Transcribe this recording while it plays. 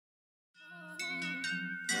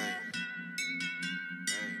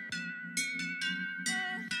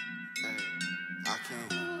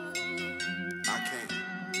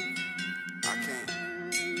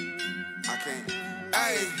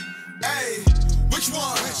which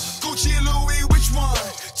one? Gucci and Louis, which one?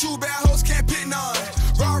 Two bad hoes can't pick none.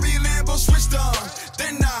 Rari, Lambo, switched on.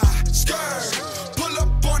 Then I skirt, pull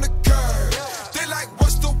up on the curb. They like,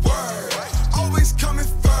 what's the word? Always coming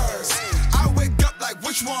first. I wake up like,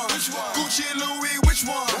 which one? Gucci and Louis, which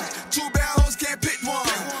one? Two bad hoes can't pick one.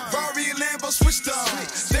 Rari, Lambo, switched on.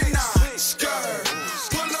 Then I skirt,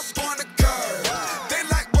 pull up on the curb. They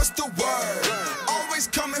like, what's the word? Always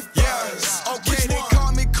coming first. Okay, they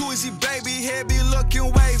call me Koozie, baby. Hair be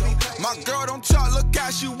looking wavy. My girl don't talk, look how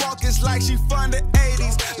she walk, it's like she from the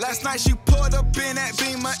 80s. Last night she pulled up in that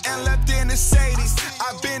Beamer and left in the Sadies.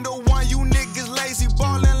 I been the one, you niggas lazy,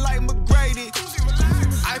 ballin' like McGrady.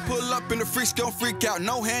 I pull up in the freaks, gon' freak out,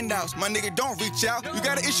 no handouts. My nigga don't reach out. You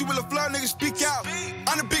got an issue with a flow, nigga, speak out.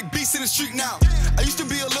 I'm the big beast in the street now. I used to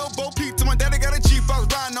be a little Bo Peep till my daddy got a Jeep, I was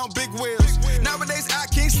riding on big wheels. Nowadays I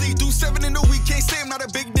can't sleep, do 7 in the week, can't say I'm not a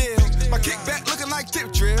big deal. My kickback looking like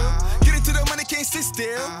tip drill. Get into the money, can't sit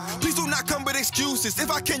still. Please do not come with excuses.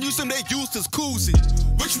 If I can't use them, they useless. Koozie.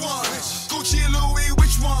 Which one? Gucci and Louis,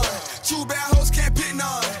 which one? Two bad hoes can't pick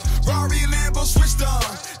none. Rari, Lambo, switched on.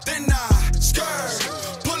 Then I skirt,